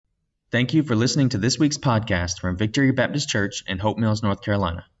Thank you for listening to this week's podcast from Victory Baptist Church in Hope Mills, North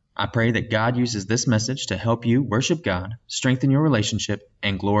Carolina. I pray that God uses this message to help you worship God, strengthen your relationship,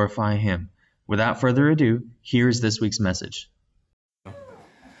 and glorify Him. Without further ado, here is this week's message. All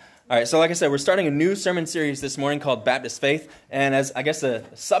right, so like I said, we're starting a new sermon series this morning called Baptist Faith, and as I guess the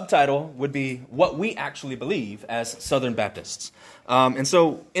subtitle would be What We Actually Believe as Southern Baptists. And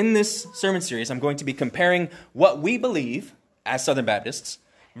so in this sermon series, I'm going to be comparing what we believe as Southern Baptists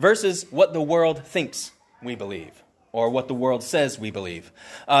versus what the world thinks we believe, or what the world says we believe.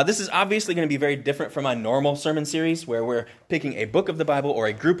 This is obviously going to be very different from my normal sermon series, where we're picking a book of the Bible or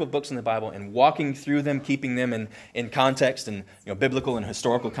a group of books in the Bible and walking through them, keeping them in context and biblical and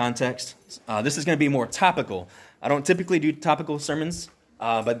historical context. This is going to be more topical. I don't typically do topical sermons,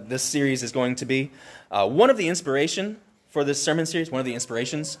 but this series is going to be. One of the inspirations for this sermon series it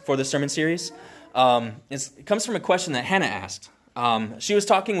comes from a question that Hannah asked. She was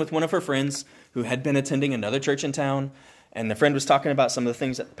talking with one of her friends who had been attending another church in town, and the friend was talking about some of the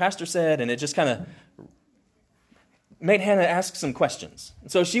things that the pastor said, and it just kind of made Hannah ask some questions.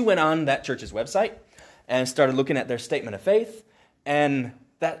 And so she went on that church's website and started looking at their statement of faith, and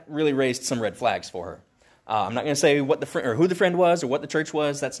that really raised some red flags for her. I'm not going to say what the friend or who the friend was or what the church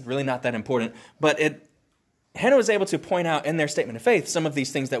was. That's really not that important. But Hannah was able to point out in their statement of faith some of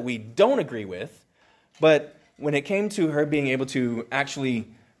these things that we don't agree with, but when it came to her being able to actually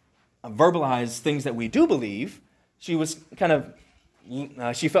verbalize things that we do believe, she was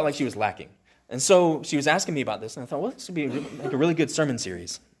she felt like she was lacking. And so she was asking me about this, and I thought, well, this would be like a really good sermon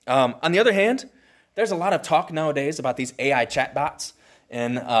series. On the other hand, there's a lot of talk nowadays about these AI chatbots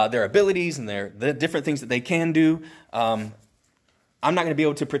and their abilities and the different things that they can do. I'm not going to be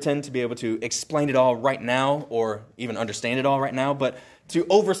able to pretend to be able to explain it all right now or even understand it all right now, but to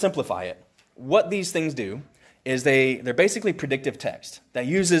oversimplify it, what these things do is they're basically predictive text that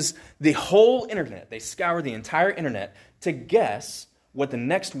uses the whole internet. They scour the entire internet to guess what the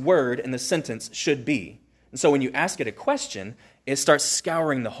next word in the sentence should be. And so when you ask it a question, it starts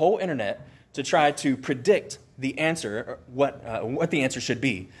scouring the whole internet to try to predict the answer, or what the answer should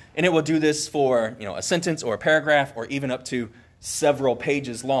be. And it will do this for a sentence or a paragraph or even up to several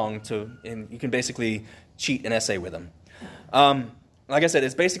pages long, and you can basically cheat an essay with them. Like I said,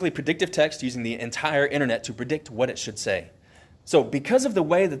 it's basically predictive text using the entire internet to predict what it should say. So because of the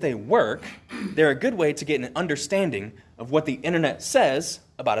way that they work, they're a good way to get an understanding of what the internet says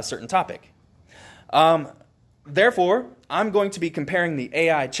about a certain topic. Therefore, I'm going to be comparing the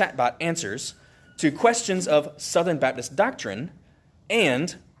AI chatbot answers to questions of Southern Baptist doctrine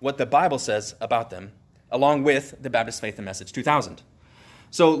and what the Bible says about them, along with the Baptist Faith and Message 2000.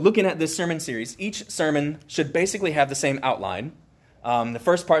 So looking at this sermon series, each sermon should basically have the same outline. The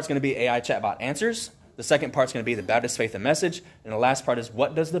first part is going to be AI chatbot answers. The second part is going to be the Baptist Faith and Message. And the last part is,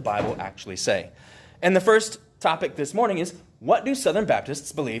 what does the Bible actually say? And the first topic this morning is, what do Southern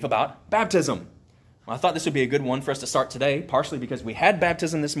Baptists believe about baptism? Well, I thought this would be a good one for us to start today, partially because we had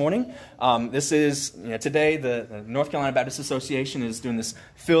baptism this morning. This is, today the North Carolina Baptist Association is doing this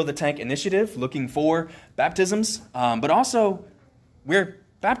Fill the Tank initiative, looking for baptisms. But also, we're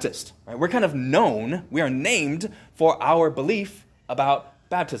Baptist, right? We're kind of known, we are named for our belief about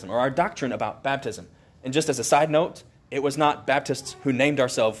baptism, or our doctrine about baptism. And just as a side note, it was not Baptists who named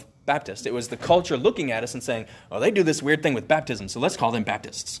ourselves Baptist. It was the culture looking at us and saying, oh, they do this weird thing with baptism, so let's call them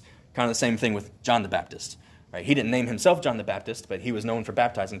Baptists. Kind of the same thing with John the Baptist. Right? He didn't name himself John the Baptist, but he was known for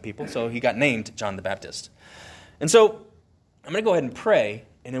baptizing people, so he got named John the Baptist. And so I'm going to go ahead and pray,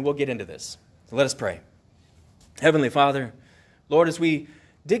 and then we'll get into this. So let us pray. Heavenly Father, Lord, as we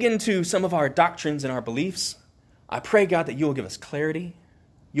dig into some of our doctrines and our beliefs, I pray, God, that you will give us clarity.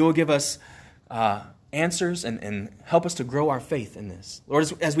 You will give us answers and help us to grow our faith in this. Lord,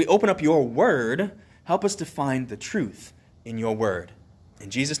 as we open up your word, help us to find the truth in your word. In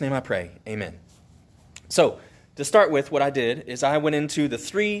Jesus' name I pray, amen. So, to start with, what I did is I went into the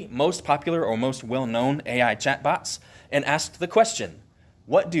 3 most popular or most well-known AI chatbots and asked the question,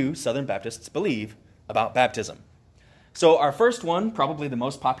 what do Southern Baptists believe about baptism? So our first one, probably the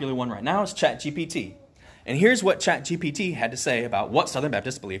most popular one right now, is ChatGPT. And here's what ChatGPT had to say about what Southern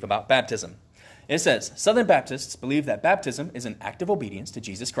Baptists believe about baptism. It says, Southern Baptists believe that baptism is an act of obedience to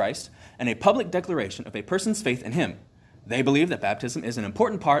Jesus Christ and a public declaration of a person's faith in him. They believe that baptism is an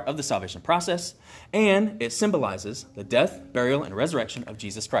important part of the salvation process, and it symbolizes the death, burial, and resurrection of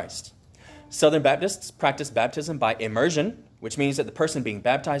Jesus Christ. Southern Baptists practice baptism by immersion, which means that the person being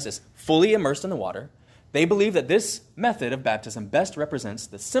baptized is fully immersed in the water. They believe that this method of baptism best represents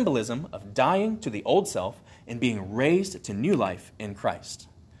the symbolism of dying to the old self and being raised to new life in Christ.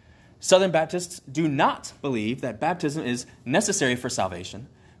 Southern Baptists do not believe that baptism is necessary for salvation,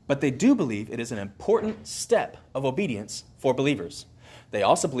 but they do believe it is an important step of obedience for believers. They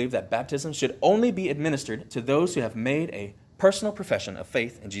also believe that baptism should only be administered to those who have made a personal profession of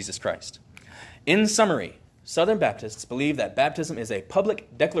faith in Jesus Christ. In summary, Southern Baptists believe that baptism is a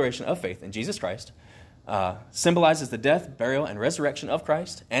public declaration of faith in Jesus Christ, symbolizes the death, burial, and resurrection of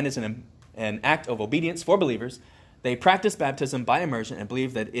Christ, and is an act of obedience for believers. They practice baptism by immersion and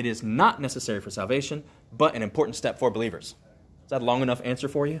believe that it is not necessary for salvation, but an important step for believers. Is that a long enough answer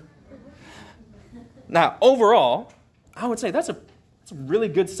for you? Now, overall, I would say that's a really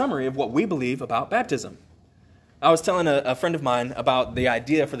good summary of what we believe about baptism. I was telling a friend of mine about the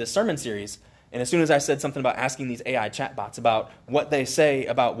idea for this sermon series, and as soon as I said something about asking these AI chatbots about what they say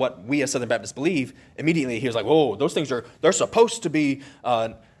about what we as Southern Baptists believe, immediately he was like, whoa, those things they're supposed to be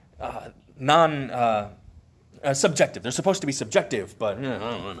subjective. They're supposed to be subjective, but I don't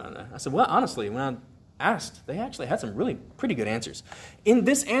know about that. I said, well, honestly, when I asked, they actually had some really pretty good answers. In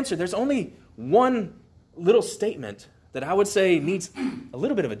this answer, there's only one little statement that I would say needs a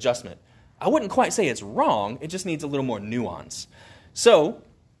little bit of adjustment. I wouldn't quite say it's wrong, it just needs a little more nuance. So,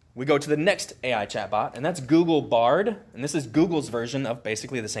 we go to the next AI chatbot, and that's Google Bard, and this is Google's version of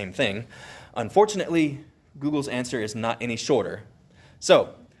basically the same thing. Unfortunately, Google's answer is not any shorter.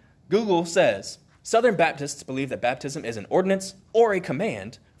 So, Google says, Southern Baptists believe that baptism is an ordinance or a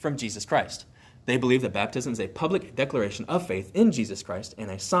command from Jesus Christ. They believe that baptism is a public declaration of faith in Jesus Christ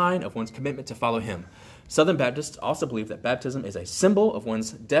and a sign of one's commitment to follow him. Southern Baptists also believe that baptism is a symbol of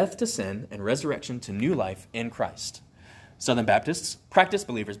one's death to sin and resurrection to new life in Christ. Southern Baptists practice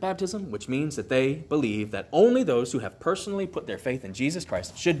believers' baptism, which means that they believe that only those who have personally put their faith in Jesus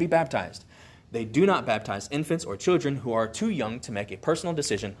Christ should be baptized. They do not baptize infants or children who are too young to make a personal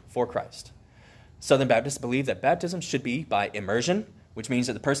decision for Christ. Southern Baptists believe that baptism should be by immersion, which means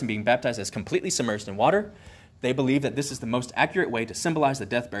that the person being baptized is completely submerged in water. They believe that this is the most accurate way to symbolize the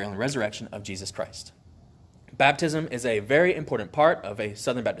death, burial, and resurrection of Jesus Christ. Baptism is a very important part of a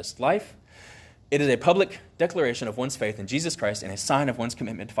Southern Baptist life. It is a public declaration of one's faith in Jesus Christ and a sign of one's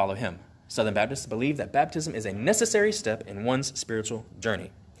commitment to follow him. Southern Baptists believe that baptism is a necessary step in one's spiritual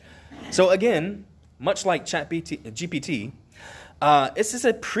journey. So again, much like ChatGPT, this is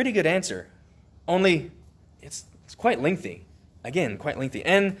a pretty good answer, only it's quite lengthy. Again, quite lengthy.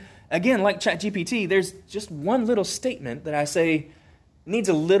 And again, like ChatGPT, there's just one little statement that I say needs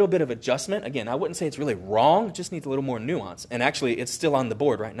a little bit of adjustment. Again, I wouldn't say it's really wrong, it just needs a little more nuance. And actually, it's still on the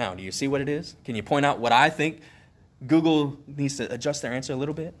board right now. Do you see what it is? Can you point out what I think Google needs to adjust their answer a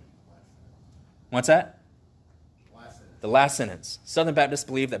little bit? What's that? The last sentence. Southern Baptists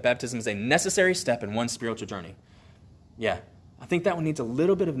believe that baptism is a necessary step in one's spiritual journey. Yeah, I think that one needs a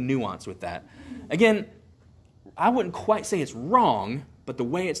little bit of nuance with that. Again, I wouldn't quite say it's wrong, but the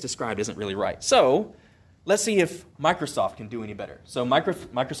way it's described isn't really right. So, let's see if Microsoft can do any better. So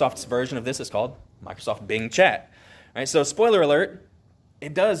Microsoft's version of this is called Microsoft Bing Chat. All right, so spoiler alert,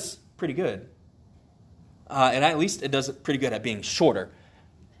 it does pretty good. And at least it does pretty good at being shorter.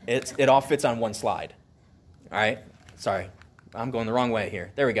 It all fits on one slide. All right, sorry, I'm going the wrong way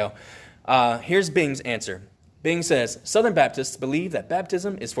here. There we go. Here's Bing's answer. Bing says, Southern Baptists believe that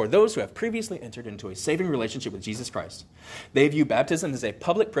baptism is for those who have previously entered into a saving relationship with Jesus Christ. They view baptism as a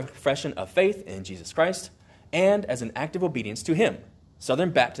public profession of faith in Jesus Christ and as an act of obedience to him.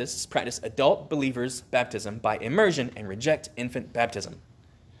 Southern Baptists practice adult believers' baptism by immersion and reject infant baptism.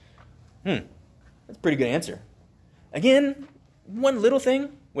 That's a pretty good answer. Again, one little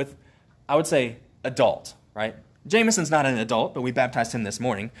thing with, I would say, adult, right? Jameson's not an adult, but we baptized him this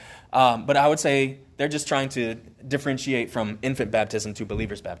morning. But I would say they're just trying to differentiate from infant baptism to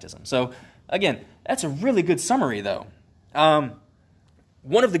believer's baptism. So, again, that's a really good summary, though.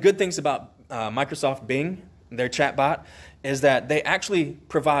 One of the good things about Microsoft Bing, their chatbot, is that they actually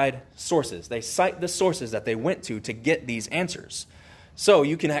provide sources. They cite the sources that they went to get these answers. So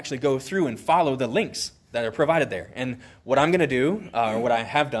you can actually go through and follow the links that are provided there. And what I'm going to do, or what I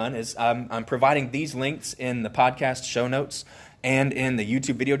have done, is I'm providing these links in the podcast show notes and in the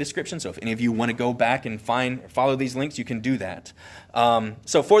YouTube video description. So if any of you want to go back and follow these links, you can do that.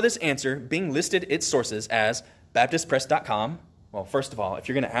 So for this answer, Bing listed its sources as BaptistPress.com. Well, first of all, if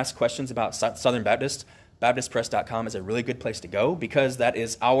you're going to ask questions about Southern Baptist, BaptistPress.com is a really good place to go because that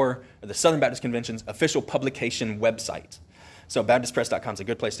is the Southern Baptist Convention's official publication website. So BaptistPress.com is a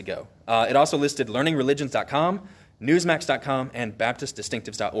good place to go. It also listed LearningReligions.com, Newsmax.com, and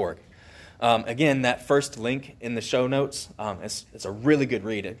BaptistDistinctives.org. Again, that first link in the show notes, it's a really good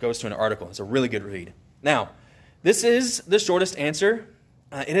read. It goes to an article. It's a really good read. Now, this is the shortest answer.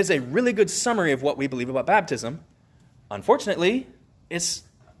 It is a really good summary of what we believe about baptism. Unfortunately, it's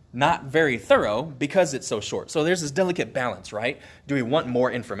not very thorough because it's so short. So there's this delicate balance, right? Do we want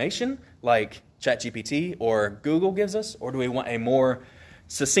more information like ChatGPT or Google gives us, or do we want a more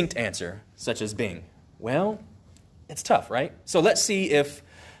succinct answer such as Bing? Well, it's tough, right? So let's see if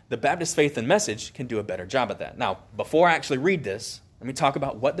the Baptist Faith and Message can do a better job at that. Now, before I actually read this, let me talk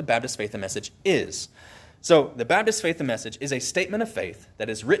about what the Baptist Faith and Message is. So the Baptist Faith and Message is a statement of faith that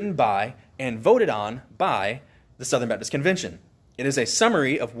is written by and voted on by the Southern Baptist Convention. It is a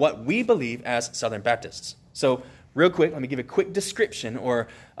summary of what we believe as Southern Baptists. So real quick, let me give a quick description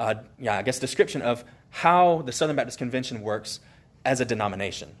description of how the Southern Baptist Convention works as a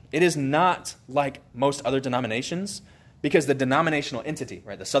denomination. It is not like most other denominations because the denominational entity,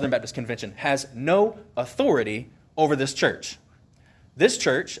 right, the Southern Baptist Convention, has no authority over this church. This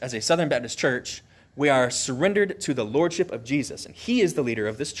church, as a Southern Baptist church, we are surrendered to the lordship of Jesus, and he is the leader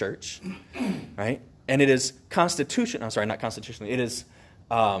of this church, right? And it is it is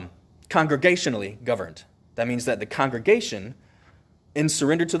congregationally governed. That means that the congregation, in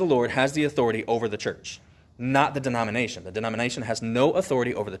surrender to the Lord, has the authority over the church, not the denomination. The denomination has no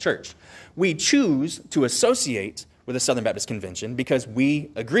authority over the church. We choose to associate with the Southern Baptist Convention because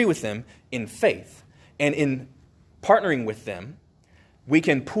we agree with them in faith. And in partnering with them, we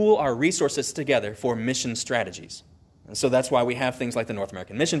can pool our resources together for mission strategies. And so that's why we have things like the North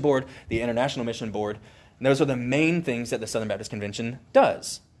American Mission Board, the International Mission Board. And those are the main things that the Southern Baptist Convention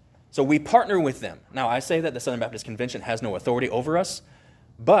does. So we partner with them. Now, I say that the Southern Baptist Convention has no authority over us,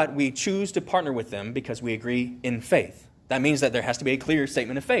 but we choose to partner with them because we agree in faith. That means that there has to be a clear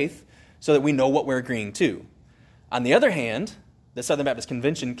statement of faith so that we know what we're agreeing to. On the other hand, the Southern Baptist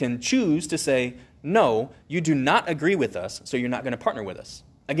Convention can choose to say, no, you do not agree with us, so you're not going to partner with us.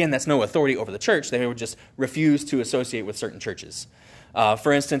 Again, that's no authority over the church. They would just refuse to associate with certain churches.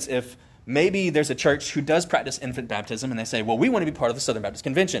 For instance, if maybe there's a church who does practice infant baptism and they say, well, we want to be part of the Southern Baptist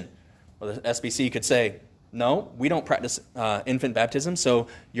Convention. Well, the SBC could say, no, we don't practice infant baptism, so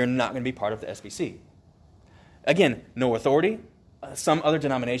you're not going to be part of the SBC. Again, no authority. Some other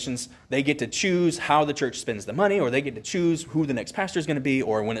denominations, they get to choose how the church spends the money, or they get to choose who the next pastor is going to be,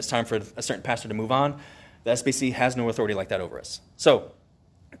 or when it's time for a certain pastor to move on. The SBC has no authority like that over us. So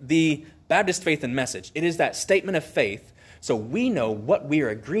the Baptist Faith and Message, it is that statement of faith so we know what we are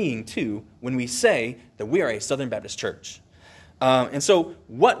agreeing to when we say that we are a Southern Baptist church. And so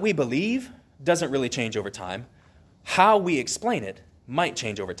what we believe doesn't really change over time. How we explain it might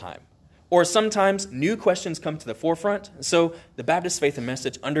change over time. Or sometimes new questions come to the forefront, so the Baptist Faith and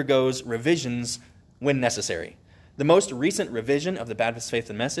Message undergoes revisions when necessary. The most recent revision of the Baptist Faith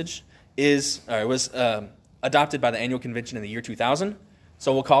and Message was adopted by the annual convention in the year 2000,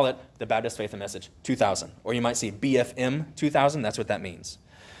 so we'll call it the Baptist Faith and Message 2000. Or you might see BFM 2000, that's what that means.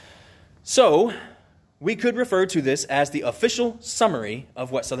 So we could refer to this as the official summary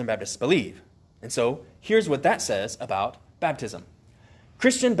of what Southern Baptists believe. And so here's what that says about baptism.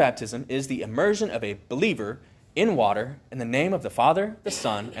 Christian baptism is the immersion of a believer in water in the name of the Father, the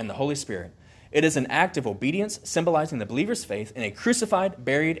Son, and the Holy Spirit. It is an act of obedience symbolizing the believer's faith in a crucified,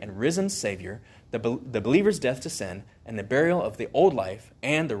 buried, and risen Savior, the believer's death to sin, and the burial of the old life,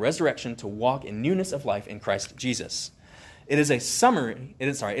 and the resurrection to walk in newness of life in Christ Jesus. It is a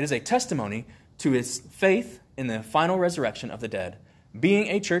testimony to his faith in the final resurrection of the dead. Being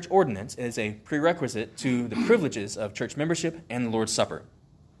a church ordinance is a prerequisite to the privileges of church membership and the Lord's Supper.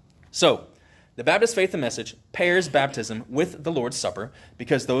 So, the Baptist Faith and Message pairs baptism with the Lord's Supper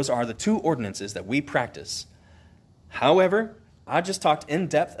because those are the two ordinances that we practice. However, I just talked in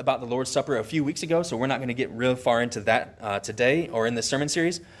depth about the Lord's Supper a few weeks ago, so we're not going to get real far into that today or in this sermon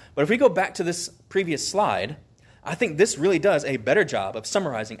series. But if we go back to this previous slide, I think this really does a better job of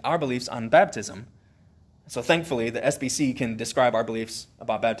summarizing our beliefs on baptism. So thankfully, the SBC can describe our beliefs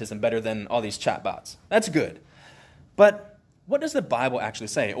about baptism better than all these chatbots. That's good. But what does the Bible actually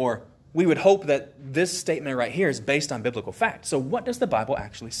say? Or we would hope that this statement right here is based on biblical fact. So what does the Bible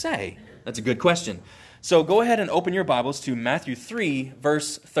actually say? That's a good question. So go ahead and open your Bibles to Matthew 3,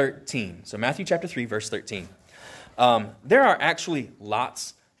 verse 13. So Matthew chapter 3, verse 13. There are actually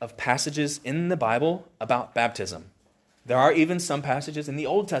lots of passages in the Bible about baptism. There are even some passages in the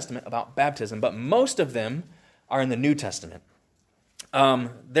Old Testament about baptism, but most of them are in the New Testament.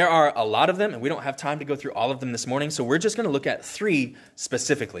 There are a lot of them, and we don't have time to go through all of them this morning, so we're just going to look at 3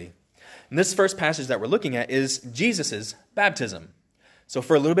 specifically. And this first passage that we're looking at is Jesus' baptism. So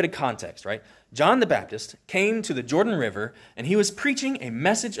for a little bit of context, right? John the Baptist came to the Jordan River, and he was preaching a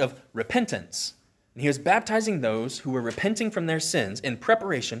message of repentance. And he was baptizing those who were repenting from their sins in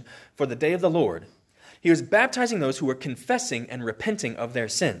preparation for the day of the Lord. He was baptizing those who were confessing and repenting of their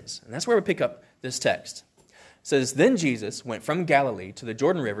sins. And that's where we pick up this text. says, "Then Jesus went from Galilee to the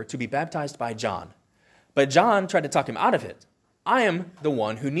Jordan River to be baptized by John. But John tried to talk him out of it. 'I am the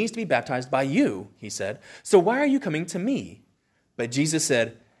one who needs to be baptized by you,' he said. 'So why are you coming to me?' But Jesus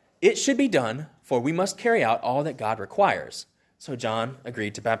said, 'It should be done, for we must carry out all that God requires.' So John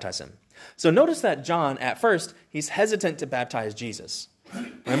agreed to baptize him." So notice that John, at first, he's hesitant to baptize Jesus.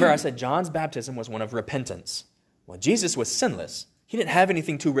 Remember, I said John's baptism was one of repentance. Well, Jesus was sinless. He didn't have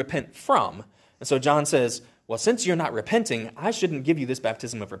anything to repent from. And so John says, "Well, since you're not repenting, I shouldn't give you this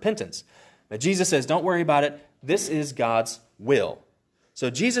baptism of repentance." But Jesus says, "Don't worry about it. This is God's will." So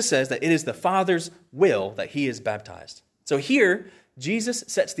Jesus says that it is the Father's will that he is baptized. So here, Jesus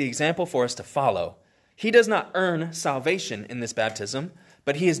sets the example for us to follow. He does not earn salvation in this baptism,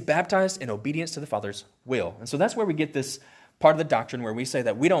 but he is baptized in obedience to the Father's will. And so that's where we get this part of the doctrine where we say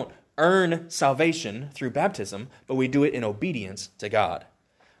that we don't earn salvation through baptism, but we do it in obedience to God.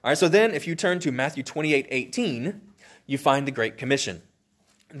 All right, so then if you turn to Matthew 28:18, you find the Great Commission.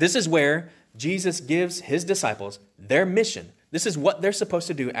 This is where Jesus gives his disciples their mission. This is what they're supposed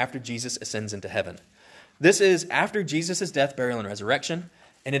to do after Jesus ascends into heaven. This is after Jesus' death, burial, and resurrection,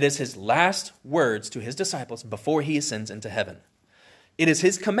 and it is his last words to his disciples before he ascends into heaven. It is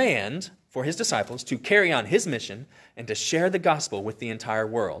his command for his disciples to carry on his mission and to share the gospel with the entire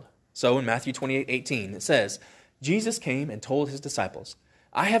world. So in Matthew 28:18, it says, "Jesus came and told his disciples,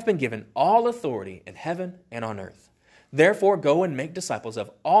 'I have been given all authority in heaven and on earth. Therefore go and make disciples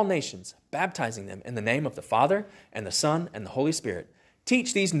of all nations, baptizing them in the name of the Father and the Son and the Holy Spirit.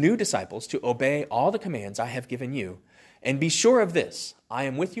 Teach these new disciples to obey all the commands I have given you. And be sure of this, I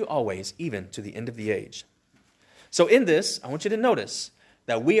am with you always, even to the end of the age.'" So in this, I want you to notice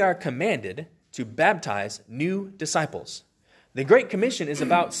that we are commanded to baptize new disciples. The Great Commission is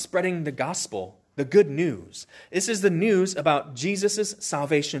about spreading the gospel, the good news. This is the news about Jesus'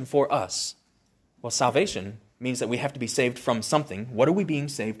 salvation for us. Well, salvation means that we have to be saved from something. What are we being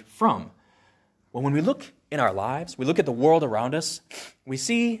saved from? Well, when we look in our lives, we look at the world around us, we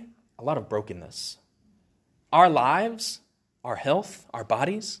see a lot of brokenness. Our lives, our health, our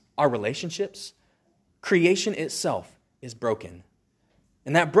bodies, our relationships, creation itself is broken.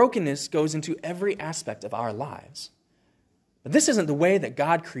 And that brokenness goes into every aspect of our lives. But this isn't the way that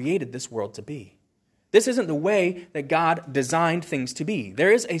God created this world to be. This isn't the way that God designed things to be.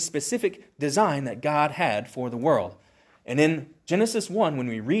 There is a specific design that God had for the world. And in Genesis 1, when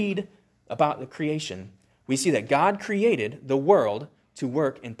we read about the creation, we see that God created the world to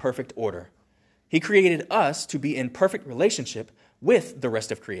work in perfect order. He created us to be in perfect relationship with the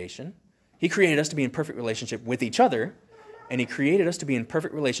rest of creation. He created us to be in perfect relationship with each other, and he created us to be in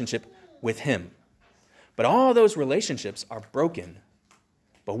perfect relationship with him. But all those relationships are broken.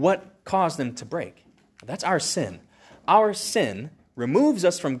 But what caused them to break? That's our sin. Our sin removes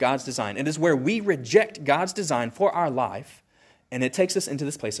us from God's design. It is where we reject God's design for our life, and it takes us into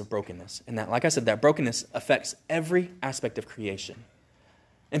this place of brokenness. And that, like I said, that brokenness affects every aspect of creation.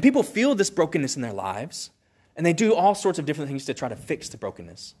 And people feel this brokenness in their lives, and they do all sorts of different things to try to fix the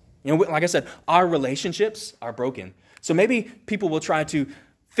brokenness. You know, like I said, our relationships are broken. So maybe people will try to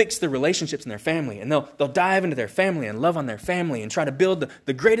fix the relationships in their family, and they'll dive into their family and love on their family and try to build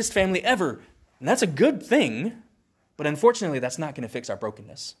the greatest family ever. And that's a good thing, but unfortunately, that's not going to fix our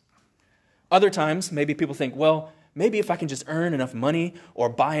brokenness. Other times, maybe people think, well, maybe if I can just earn enough money or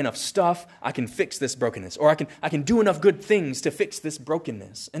buy enough stuff, I can fix this brokenness, or I can do enough good things to fix this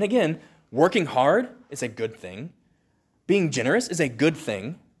brokenness. And again, working hard is a good thing. Being generous is a good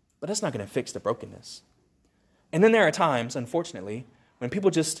thing, but that's not going to fix the brokenness. And then there are times, unfortunately, when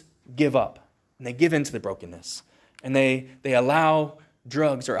people just give up and they give into the brokenness and they allow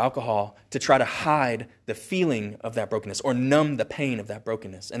drugs or alcohol to try to hide the feeling of that brokenness or numb the pain of that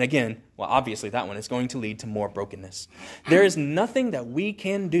brokenness. And again, well, obviously that one is going to lead to more brokenness. There is nothing that we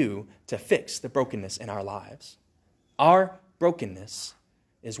can do to fix the brokenness in our lives. Our brokenness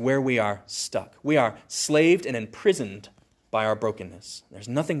is where we are stuck. We are slaved and imprisoned by our brokenness. There's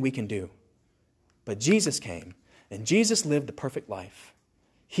nothing we can do. But Jesus came, and Jesus lived a perfect life.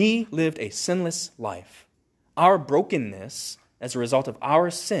 He lived a sinless life. Our brokenness, as a result of our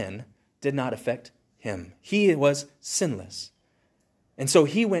sin, did not affect him. He was sinless. And so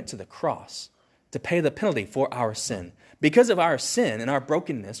he went to the cross to pay the penalty for our sin. Because of our sin and our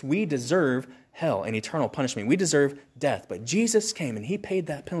brokenness, we deserve hell and eternal punishment. We deserve death. But Jesus came and he paid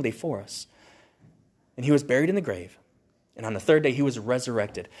that penalty for us. And he was buried in the grave. And on the third day, he was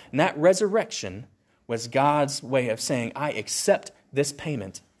resurrected. And that resurrection was God's way of saying, I accept this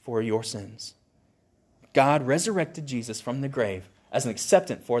payment for your sins. God resurrected Jesus from the grave as an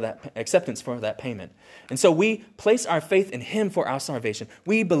acceptance for that payment. And so we place our faith in him for our salvation.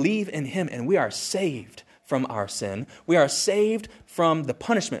 We believe in him and we are saved from our sin. We are saved from the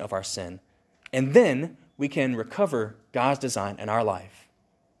punishment of our sin. And then we can recover God's design in our life.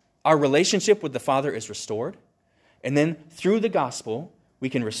 Our relationship with the Father is restored. And then through the gospel, we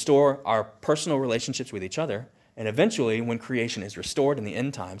can restore our personal relationships with each other. And eventually, when creation is restored in the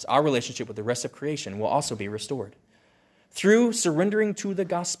end times, our relationship with the rest of creation will also be restored. Through surrendering to the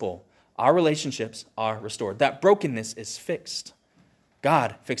gospel, our relationships are restored. That brokenness is fixed.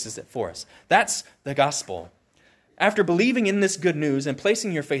 God fixes it for us. That's the gospel. After believing in this good news and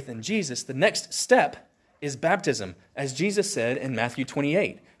placing your faith in Jesus, the next step is baptism. As Jesus said in Matthew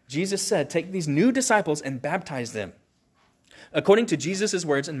 28, Jesus said, "Take these new disciples and baptize them." According to Jesus'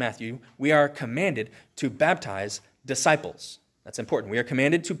 words in Matthew, we are commanded to baptize disciples. That's important. We are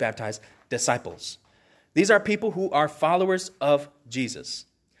commanded to baptize disciples. These are people who are followers of Jesus.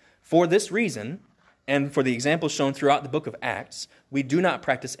 For this reason, and for the examples shown throughout the book of Acts, we do not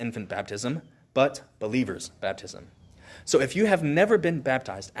practice infant baptism, but believers' baptism. So if you have never been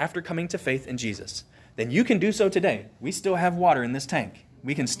baptized after coming to faith in Jesus, then you can do so today. We still have water in this tank.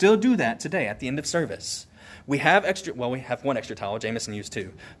 We can still do that today at the end of service. We have one extra towel. Jameson used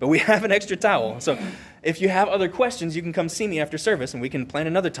two. But we have an extra towel. So if you have other questions, you can come see me after service, and we can plan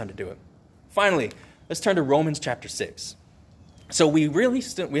another time to do it. Finally, let's turn to Romans chapter 6. So we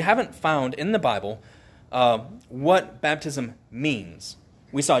haven't found in the Bible what baptism means.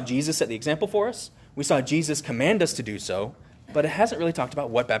 We saw Jesus set the example for us. We saw Jesus command us to do so. But it hasn't really talked about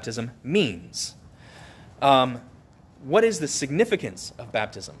what baptism means. What is the significance of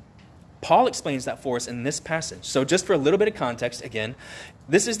baptism? Paul explains that for us in this passage. So just for a little bit of context, again,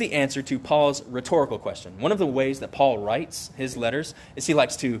 this is the answer to Paul's rhetorical question. One of the ways that Paul writes his letters is he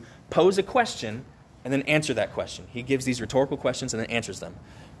likes to pose a question and then answer that question. He gives these rhetorical questions and then answers them.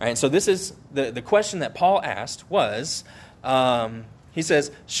 All right, so this is the question that Paul asked was, he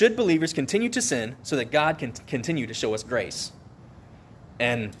says, should believers continue to sin so that God can continue to show us grace?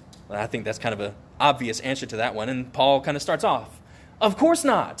 And I think that's kind of an obvious answer to that one. And Paul kind of starts off, of course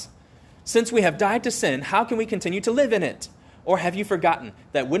not. Since we have died to sin, how can we continue to live in it? Or have you forgotten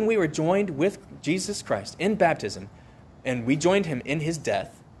that when we were joined with Jesus Christ in baptism, and we joined him in his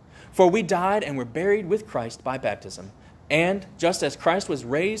death, for we died and were buried with Christ by baptism, and just as Christ was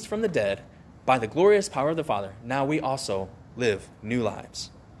raised from the dead by the glorious power of the Father, now we also live new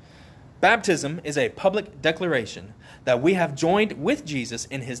lives. Baptism is a public declaration that we have joined with Jesus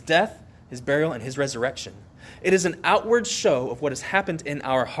in his death, his burial, and his resurrection. It is an outward show of what has happened in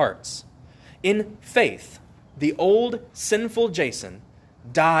our hearts. In faith, the old sinful Jason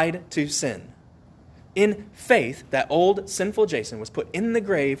died to sin. In faith, that old sinful Jason was put in the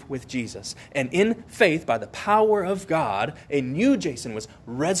grave with Jesus. And in faith, by the power of God, a new Jason was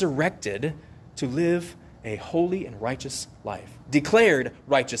resurrected to live a holy and righteous life. Declared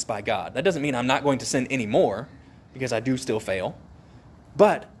righteous by God. That doesn't mean I'm not going to sin anymore, because I do still fail.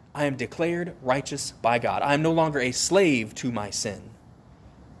 But I am declared righteous by God. I am no longer a slave to my sin.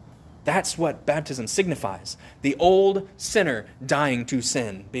 That's what baptism signifies. The old sinner dying to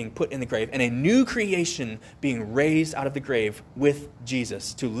sin, being put in the grave, and a new creation being raised out of the grave with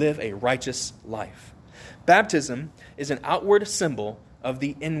Jesus to live a righteous life. Baptism is an outward symbol of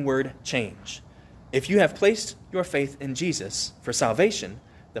the inward change. If you have placed your faith in Jesus for salvation,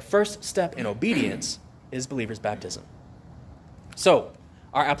 the first step in obedience is believer's baptism. So,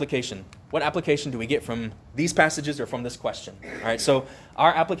 our application. What application do we get from these passages or from this question? All right, so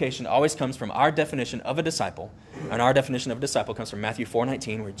our application always comes from our definition of a disciple. And our definition of a disciple comes from Matthew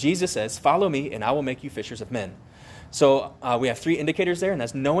 4:19, where Jesus says, "Follow me, and I will make you fishers of men." So we have three indicators there, and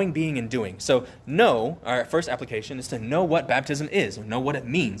that's knowing, being, and doing. So our first application is to know what baptism is, and know what it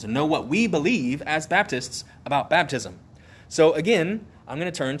means, and know what we believe as Baptists about baptism. So again, I'm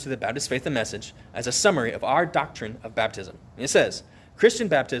going to turn to the Baptist Faith and Message as a summary of our doctrine of baptism. And it says, Christian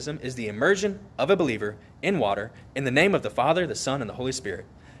baptism is the immersion of a believer in water in the name of the Father, the Son, and the Holy Spirit.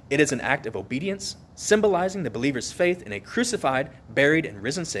 It is an act of obedience, symbolizing the believer's faith in a crucified, buried, and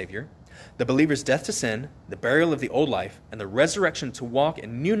risen Savior, the believer's death to sin, the burial of the old life, and the resurrection to walk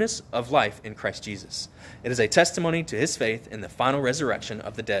in newness of life in Christ Jesus. It is a testimony to his faith in the final resurrection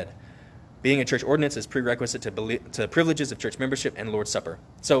of the dead. Being a church ordinance is prerequisite to privileges of church membership and Lord's Supper.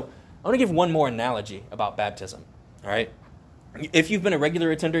 So I want to give one more analogy about baptism. All right? If you've been a regular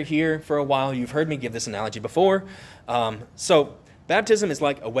attender here for a while, you've heard me give this analogy before. So baptism is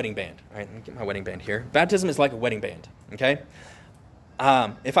like a wedding band. All right, let me get my wedding band here. Baptism is like a wedding band, okay?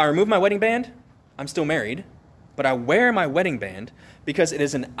 If I remove my wedding band, I'm still married, but I wear my wedding band because it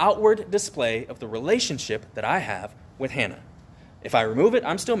is an outward display of the relationship that I have with Hannah. If I remove it,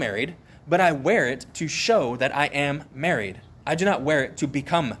 I'm still married, but I wear it to show that I am married. I do not wear it to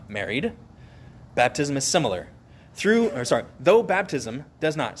become married. Baptism is similar. Though baptism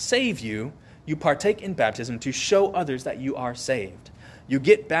does not save you, you partake in baptism to show others that you are saved. You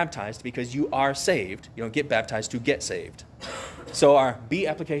get baptized because you are saved. You don't get baptized to get saved. So our B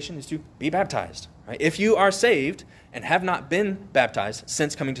application is to be baptized. Right? If you are saved and have not been baptized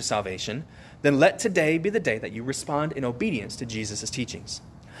since coming to salvation, then let today be the day that you respond in obedience to Jesus' teachings.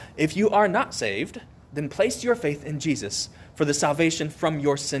 If you are not saved, then place your faith in Jesus for the salvation from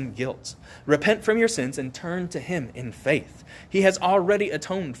your sin guilt. Repent from your sins and turn to him in faith. He has already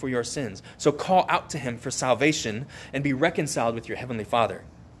atoned for your sins, so call out to him for salvation and be reconciled with your heavenly Father.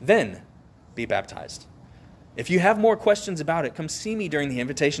 Then be baptized. If you have more questions about it, come see me during the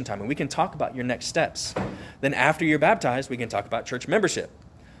invitation time and we can talk about your next steps. Then after you're baptized, we can talk about church membership.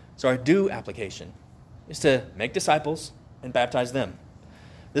 So our do application is to make disciples and baptize them.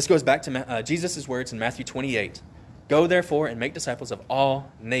 This goes back to Jesus' words in Matthew 28. Go therefore and make disciples of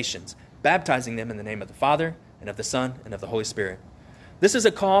all nations, baptizing them in the name of the Father and of the Son and of the Holy Spirit. This is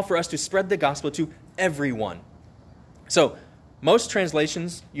a call for us to spread the gospel to everyone. So most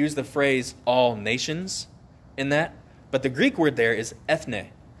translations use the phrase all nations in that, but the Greek word there is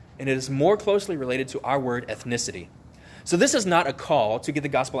ethne, and it is more closely related to our word ethnicity. So this is not a call to get the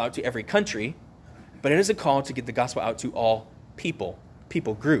gospel out to every country, but it is a call to get the gospel out to all people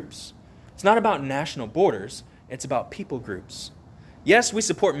groups. It's not about national borders, it's about people groups. Yes, we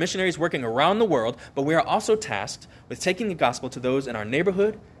support missionaries working around the world, but we are also tasked with taking the gospel to those in our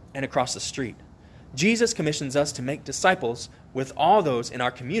neighborhood and across the street. Jesus commissions us to make disciples with all those in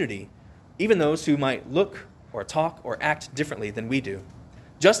our community, even those who might look or talk or act differently than we do,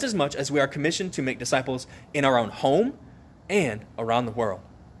 just as much as we are commissioned to make disciples in our own home and around the world.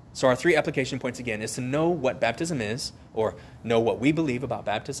 So our 3 application points again is to know what baptism is, or know what we believe about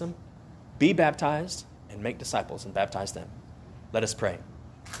baptism, be baptized, and make disciples and baptize them. Let us pray.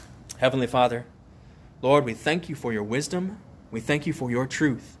 Heavenly Father, Lord, we thank you for your wisdom. We thank you for your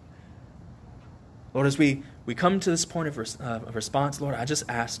truth. Lord, as we come to this point of response, Lord, I just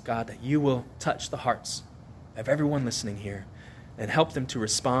ask, God, that you will touch the hearts of everyone listening here and help them to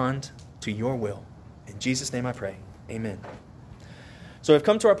respond to your will. In Jesus' name I pray. Amen. So we've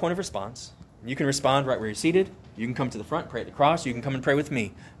come to our point of response. You can respond right where you're seated. You can come to the front, pray at the cross. You can come and pray with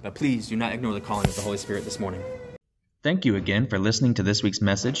me. But please do not ignore the calling of the Holy Spirit this morning. Thank you again for listening to this week's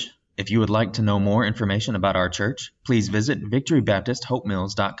message. If you would like to know more information about our church, please visit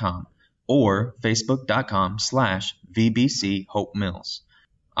victorybaptisthopemills.com or facebook.com/VBC Hope Mills.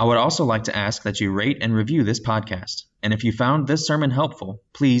 I would also like to ask that you rate and review this podcast. And if you found this sermon helpful,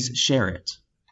 please share it.